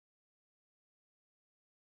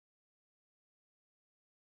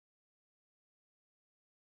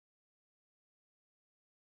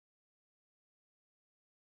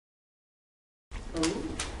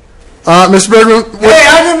Mr. Bergmann, Hey,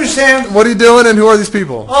 I understand. what are you doing, and who are these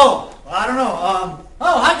people? Oh, I don't know.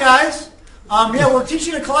 Hi guys. Yeah, we're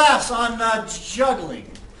teaching a class on juggling.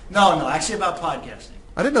 No, actually about podcasting.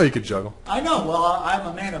 I didn't know you could juggle. I know. Well, I'm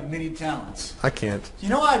a man of many talents. I can't. You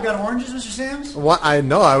know why I've got oranges, Mr. Sam's? What? I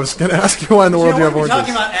know. I was going to ask you why in the world you have we're oranges.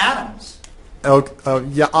 talking about atoms.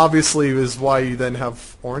 Yeah, obviously is why you then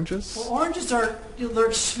have oranges. Well, oranges are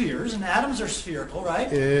they're spheres, and atoms are spherical,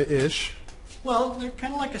 right? Ish. Well, they're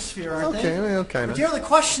kind of like a sphere, aren't Okay, they? well, kind But of. you know, the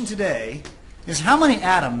question today is how many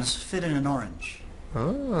atoms fit in an orange?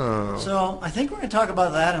 Oh. So I think we're going to talk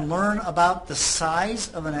about that and learn about the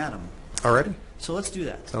size of an atom. Already? So let's do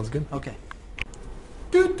that. Sounds good. Okay.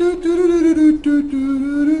 Hey, Hey,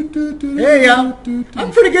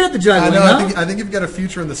 I'm pretty good at the I juggling, know. huh? I think you've got a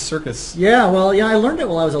future in the circus. Yeah, well, I learned it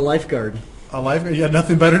while I was a lifeguard. A lifeguard? You had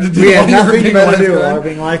nothing better to do. We had while you were nothing being better a to do lifeguard? while we were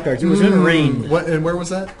being lifeguards. It was in rain What? And where was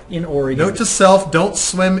that? in Oregon. Note to self: don't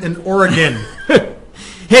swim in Oregon.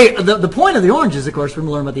 Hey, the point of the orange is, of course, we're going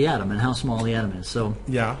to learn about the atom and how small the atom is. So,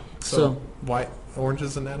 Yeah. So- why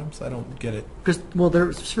oranges and atoms? I don't get it. because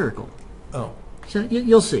they're spherical. Oh. So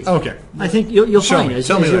you'll see. Okay. I think you'll Show find me. it as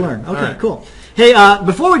Tell me you later. learn. Okay, All right. cool. Hey,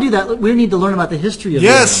 before we do that, we need to learn about the history of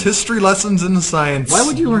Yes, the atom. history lessons in science. Why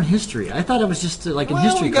would you learn history? I thought it was just like in Well,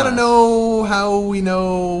 history we got to class. know how we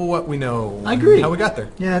know what we know. I agree. How we got there.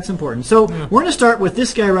 Yeah, that's important. So we're going to start with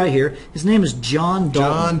this guy right here. His name is John Dalton.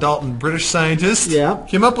 John Dalton, British scientist, Yeah.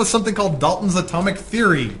 came up with something called Dalton's atomic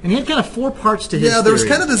theory. And he had kind of four parts to his Yeah, there was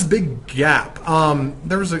theory. kind of this big gap.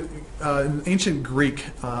 There was an ancient Greek,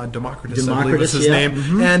 Democritus, I believe was Democritus, his yeah.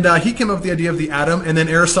 name, and he came up with the idea of the atom, and then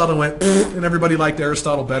Aristotle went, "Pfft," and everybody liked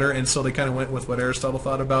Aristotle better, and so they kind of went with what Aristotle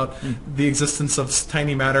thought about the existence of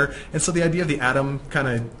tiny matter, and so the idea of the atom kind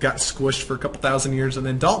of got squished for a couple thousand years, and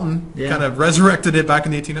then Dalton Yeah. kind of resurrected it back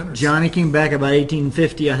in the 1800s. Johnny came back about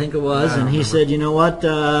 1850, I think it was, I and he remember. said, you know what,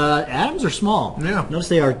 atoms are small. Yeah. Notice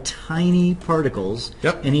they are tiny particles.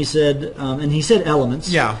 Yep. And he said elements.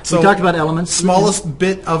 Yeah, so we talked about elements. Smallest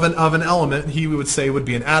bit of an element, he would say, would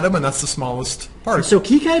be an atom, and that's the smallest particle. So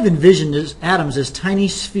he kind of envisioned atoms as tiny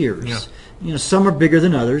spheres. Yeah. You know, some are bigger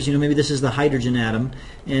than others. You know, maybe this is the hydrogen atom,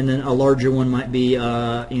 and then a larger one might be,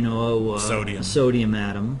 Sodium. a sodium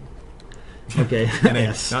atom. Okay.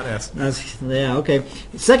 S, not S. Yeah. Okay.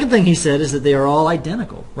 The second thing he said is that they are all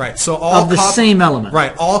identical. Right. So all Of the same element.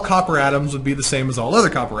 Right. All copper atoms would be the same as all other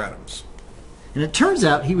copper atoms. And it turns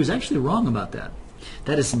out he was actually wrong about that.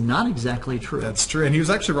 That is not exactly true. That's true. And he was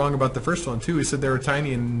actually wrong about the first one too. He said they were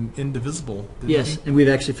tiny and indivisible. Yes, and we've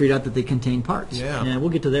actually figured out that they contain parts. Yeah. We'll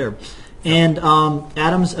get to there. And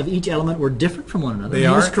atoms of each element were different from one another. They He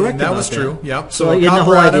are. was correct and that about was true. Yeah. So So he a had the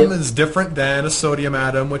copper whole atom idea. is different than a sodium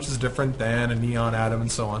atom, which is different than a neon atom,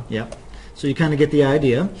 and so on. Yep. So you kind of get the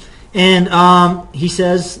idea. And he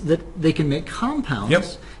says that they can make compounds. Yep.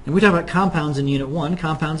 And we talk about compounds in Unit 1.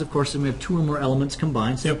 Compounds, of course, we have two or more elements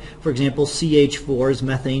combined. So, Yep. for example, CH4 is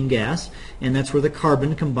methane gas, and that's where the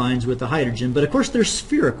carbon combines with the hydrogen. But, of course, they're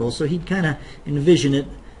spherical, so he'd kind of envision it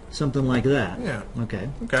something like that. Yeah. Okay.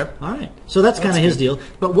 Okay. All right. So that's kind of his deal.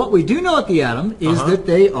 But what we do know at the atom is that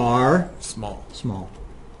they are Small. small.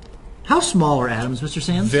 How small are atoms, Mr.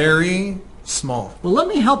 Sands? Very small. Well, let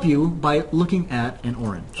me help you by looking at an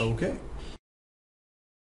orange. Okay.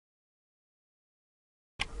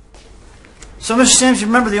 So, Mr. Samms, you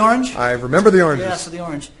remember the orange? I remember the oranges. Yeah, so the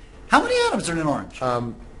orange. How many atoms are in an orange?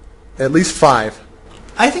 At least 5.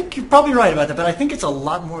 I think you're probably right about that, but I think it's a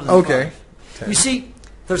lot more than Okay. 5. You see,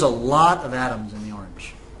 there's a lot of atoms in the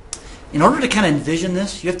orange. In order to kind of envision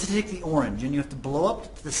this, you have to take the orange and you have to blow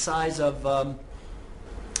up to the size of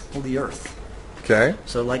the Earth. Okay.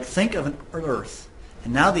 So, like, think of an Earth,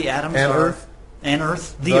 and now the atoms And are Earth? and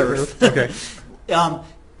Earth, the The Earth. Earth, okay.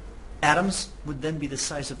 Atoms would then be the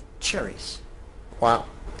size of cherries. Wow.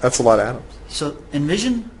 That's a lot of atoms. So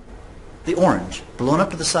envision the orange blown up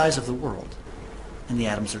to the size of the world, and the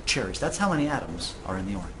atoms are cherries. That's how many atoms are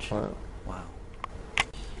in the orange. Wow. Wow.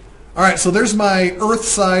 All right, so there's my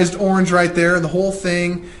Earth-sized orange right there, and the whole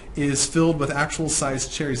thing is filled with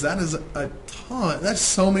actual-sized cherries. That is a ton. That's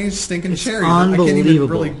so many stinking cherries. I can't even unbelievable.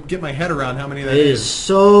 really get my head around how many that It is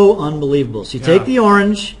so unbelievable. So you take Yeah. the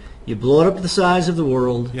orange, you blow it up to the size of the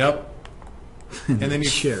world, Yep. And then you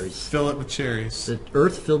cherries. fill it with cherries. The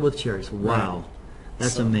Earth filled with cherries. Wow. Right.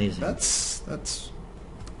 That's So amazing. That's. All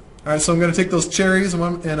right, so I'm going to take those cherries and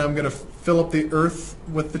I'm going to fill up the Earth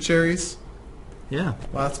with the cherries. Yeah.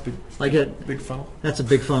 Wow, that's big. Like it. Big funnel. That's a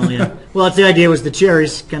big funnel, yeah. Well, that's the idea was the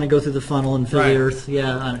cherries kind of go through the funnel and fill Right. the Earth.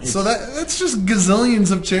 Yeah. It's So that's just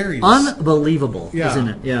gazillions of cherries. unbelievable, Yeah. isn't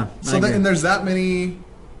it? Yeah. So and there's that many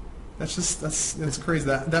That's crazy.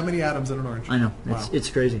 That many atoms in an orange. I know. Wow. It's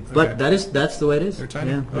crazy. But that's the way it is. They're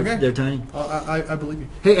tiny. Yeah, Okay. They're tiny. I believe you.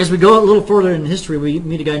 Hey, as we go a little further in history, we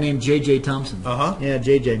meet a guy named J.J. Thomson. Yeah,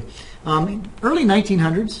 J.J. Early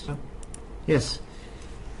 1900s. Yes.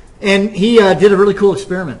 And he did a really cool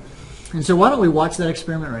experiment. And so why don't we watch that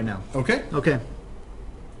experiment right now? Okay. Okay.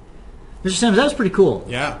 Mr. Sams, that was pretty cool.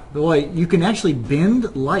 Yeah. Boy, you can actually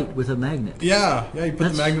bend light with a magnet. Yeah. You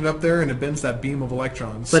put the magnet up there, and it bends that beam of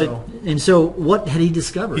electrons. But so what had he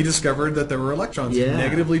discovered? He discovered that there were electrons, Yeah.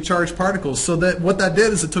 negatively charged particles. So that what that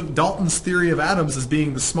did is it took Dalton's theory of atoms as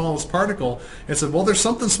being the smallest particle and said, well, there's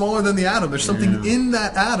something smaller than the atom. There's something in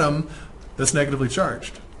that atom that's negatively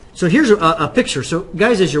charged. So here's a picture. So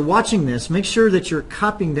guys, as you're watching this, make sure that you're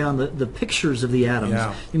copying down the pictures of the atoms.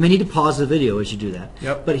 Yeah. You may need to pause the video as you do that.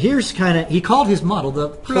 Yep. But here's he called his model the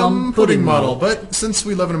Plum pudding model. But since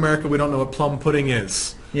we live in America, we don't know what plum pudding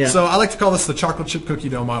is. Yeah. So I like to call this the chocolate chip cookie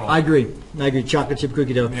dough model. I agree. Chocolate chip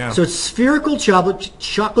cookie dough. Yeah. So it's spherical spherical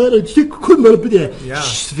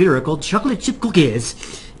chocolate chip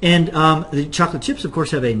cookies. And the chocolate chips, of course,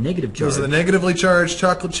 have a negative charge. Those are the negatively charged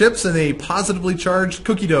chocolate chips and a positively charged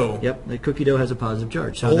cookie dough. Yep, the cookie dough has a positive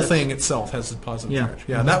charge. The whole thing itself has a positive charge.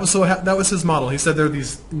 Yeah, Mm-hmm. that was his model. He said there are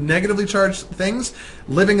these negatively charged things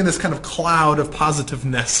living in this kind of cloud of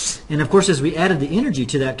positiveness. And of course, as we added the energy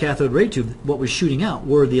to that cathode ray tube, what was shooting out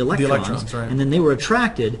were the electrons. The electrons, right. And then they were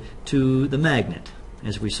attracted to the magnet,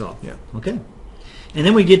 as we saw. Yeah. Okay. And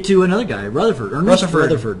then we get to another guy, Ernst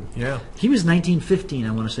Rutherford. Yeah. He was 1915,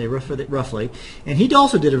 I want to say, roughly. And he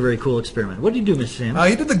also did a very cool experiment. What did he do, Mr. Sam?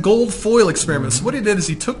 He did the gold foil experiment. So what he did is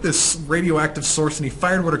he took this radioactive source and he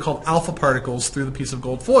fired what are called alpha particles through the piece of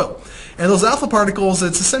gold foil. And those alpha particles,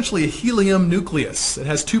 it's essentially a helium nucleus. It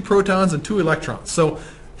has 2 protons and 2 electrons. So it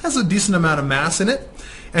has a decent amount of mass in it.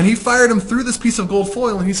 And he fired them through this piece of gold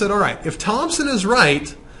foil and he said, all right, if Thomson is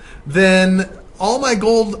right, then all my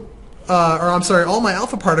all my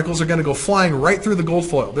alpha particles are going to go flying right through the gold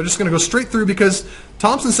foil. They're just going to go straight through because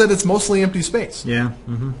Thomson said it's mostly empty space. Yeah.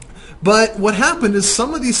 Mm-hmm. But what happened is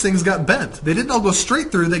some of these things got bent. They didn't all go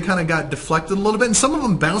straight through. They kind of got deflected a little bit, and some of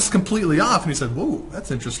them bounced completely off. And he said, whoa,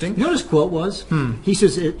 that's interesting. You know what his quote was? He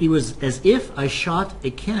says, it was as if I shot a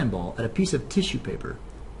cannonball at a piece of tissue paper,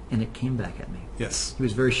 and it came back at me. Yes. He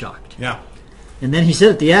was very shocked. Yeah. And then he said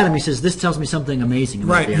at the atom, he says, this tells me something amazing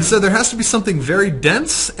about right. the He atom. said there has to be something very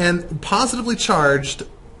dense and positively charged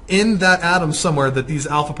in that atom somewhere that these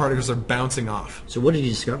alpha particles are bouncing off. So what did he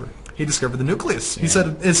discover? He discovered the nucleus. Yeah. He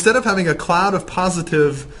said instead of having a cloud of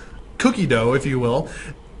positive cookie dough, if you will,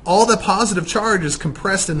 all the positive charge is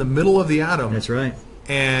compressed in the middle of the atom. That's right.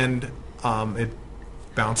 And it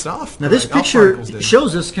bounced off. Now this picture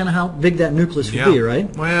shows us kind of how big that nucleus would be,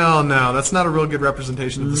 right? Well, no, that's not a real good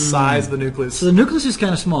representation of the size of the nucleus. So the nucleus is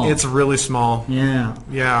kind of small. It's really small. Yeah.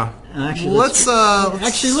 Yeah. Actually, let's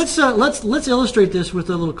illustrate this with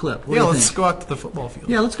a little clip. Let's go out to the football field.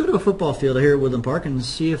 Yeah, let's go to a football field here at Woodland Park and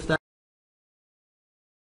see if that